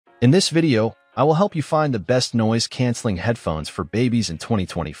In this video, I will help you find the best noise-canceling headphones for babies in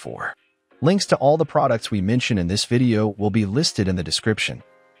 2024. Links to all the products we mention in this video will be listed in the description.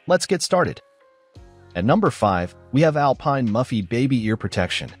 Let's get started. At number 5, we have Alpine Muffy Baby Ear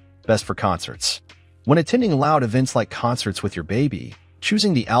Protection, best for concerts. When attending loud events like concerts with your baby,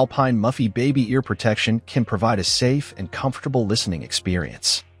 choosing the Alpine Muffy Baby Ear Protection can provide a safe and comfortable listening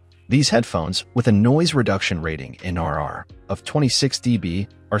experience. These headphones, with a noise reduction rating (NRR) of 26 dB,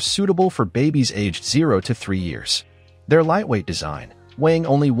 are suitable for babies aged 0 to 3 years. Their lightweight design, weighing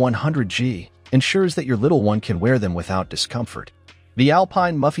only 100 g, ensures that your little one can wear them without discomfort. The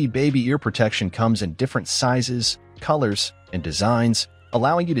Alpine Muffy Baby Ear Protection comes in different sizes, colors, and designs,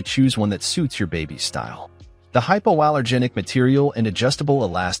 allowing you to choose one that suits your baby's style. The hypoallergenic material and adjustable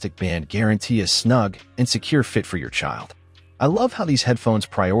elastic band guarantee a snug and secure fit for your child. I love how these headphones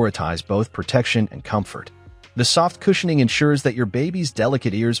prioritize both protection and comfort. The soft cushioning ensures that your baby's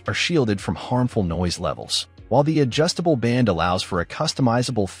delicate ears are shielded from harmful noise levels, while the adjustable band allows for a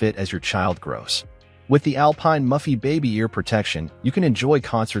customizable fit as your child grows. With the Alpine Muffy Baby Ear Protection, you can enjoy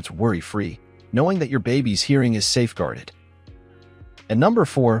concerts worry-free, knowing that your baby's hearing is safeguarded. At number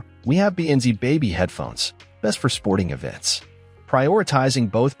 4, we have B&Z Baby Headphones, best for sporting events.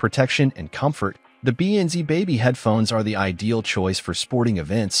 Prioritizing both protection and comfort, the B&Z Baby Headphones are the ideal choice for sporting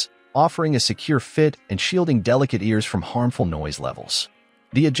events, offering a secure fit and shielding delicate ears from harmful noise levels.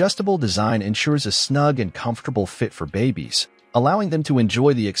 The adjustable design ensures a snug and comfortable fit for babies, allowing them to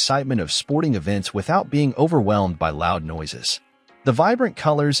enjoy the excitement of sporting events without being overwhelmed by loud noises. The vibrant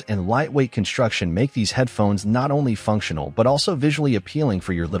colors and lightweight construction make these headphones not only functional but also visually appealing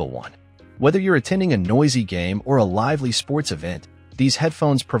for your little one. Whether you're attending a noisy game or a lively sports event, these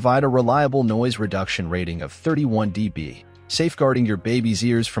headphones provide a reliable noise reduction rating of 31 dB, safeguarding your baby's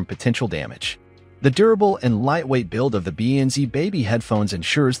ears from potential damage. The durable and lightweight build of the B&Z Baby Headphones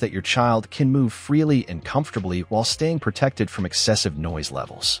ensures that your child can move freely and comfortably while staying protected from excessive noise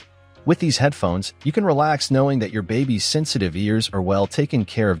levels. With these headphones, you can relax knowing that your baby's sensitive ears are well taken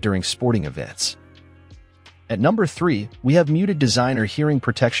care of during sporting events. At number 3, we have Muted Designer Hearing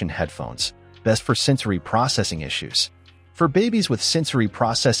Protection Headphones, best for sensory processing issues. For babies with sensory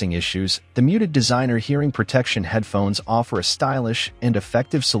processing issues, the Muted Designer Hearing Protection Headphones offer a stylish and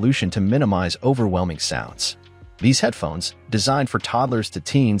effective solution to minimize overwhelming sounds. These headphones, designed for toddlers to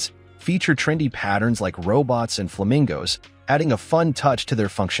teens, feature trendy patterns like robots and flamingos, adding a fun touch to their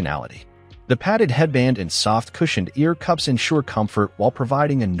functionality. The padded headband and soft cushioned ear cups ensure comfort while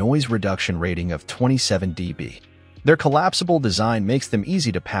providing a noise reduction rating of 27 dB. Their collapsible design makes them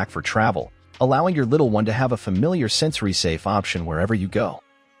easy to pack for travel, allowing your little one to have a familiar sensory-safe option wherever you go.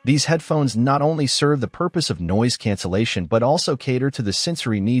 These headphones not only serve the purpose of noise cancellation but also cater to the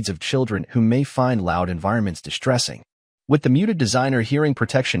sensory needs of children who may find loud environments distressing. With the Muted Designer Hearing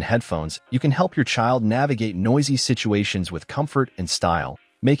Protection Headphones, you can help your child navigate noisy situations with comfort and style,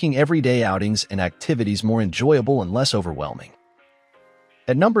 making everyday outings and activities more enjoyable and less overwhelming.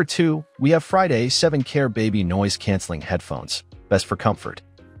 At number 2, we have Friday 7 Care Baby Noise Canceling Headphones, best for comfort.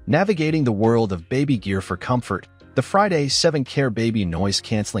 Navigating the world of baby gear for comfort, the Friday 7 Care Baby Noise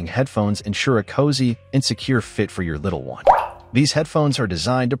Canceling Headphones ensure a cozy and secure fit for your little one. These headphones are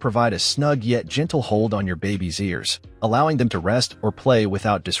designed to provide a snug yet gentle hold on your baby's ears, allowing them to rest or play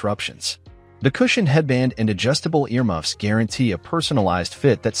without disruptions. The cushioned headband and adjustable earmuffs guarantee a personalized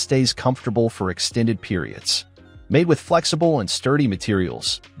fit that stays comfortable for extended periods. Made with flexible and sturdy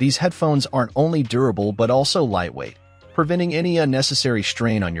materials, these headphones aren't only durable but also lightweight, preventing any unnecessary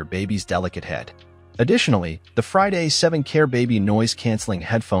strain on your baby's delicate head. Additionally, the Friday 7 Care Baby Noise Canceling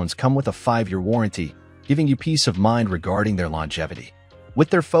Headphones come with a 5-year warranty, giving you peace of mind regarding their longevity. With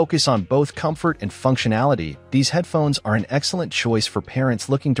their focus on both comfort and functionality, these headphones are an excellent choice for parents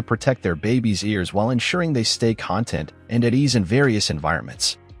looking to protect their baby's ears while ensuring they stay content and at ease in various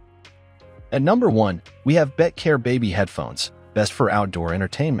environments. At number 1, we have BetCare Baby Headphones, best for outdoor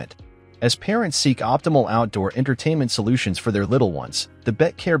entertainment. As parents seek optimal outdoor entertainment solutions for their little ones, the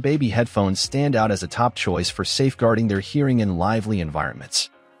BetCare Baby Headphones stand out as a top choice for safeguarding their hearing in lively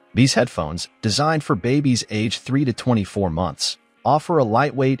environments. These headphones, designed for babies aged 3 to 24 months, offer a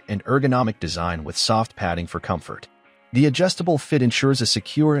lightweight and ergonomic design with soft padding for comfort. The adjustable fit ensures a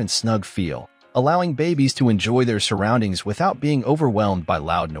secure and snug feel, allowing babies to enjoy their surroundings without being overwhelmed by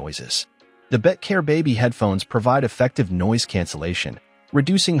loud noises. The BetCare Baby Headphones provide effective noise cancellation,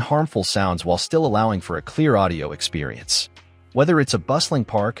 reducing harmful sounds while still allowing for a clear audio experience. Whether it's a bustling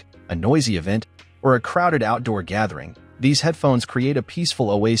park, a noisy event, or a crowded outdoor gathering, these headphones create a peaceful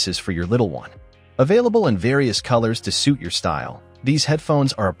oasis for your little one. Available in various colors to suit your style, these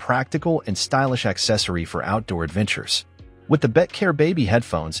headphones are a practical and stylish accessory for outdoor adventures. With the BetCare Baby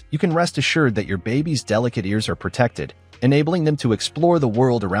headphones, you can rest assured that your baby's delicate ears are protected, enabling them to explore the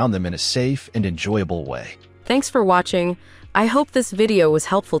world around them in a safe and enjoyable way. Thanks for watching. I hope this video was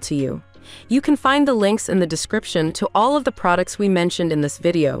helpful to you. You can find the links in the description to all of the products we mentioned in this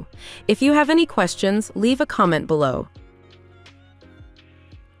video. If you have any questions, leave a comment below.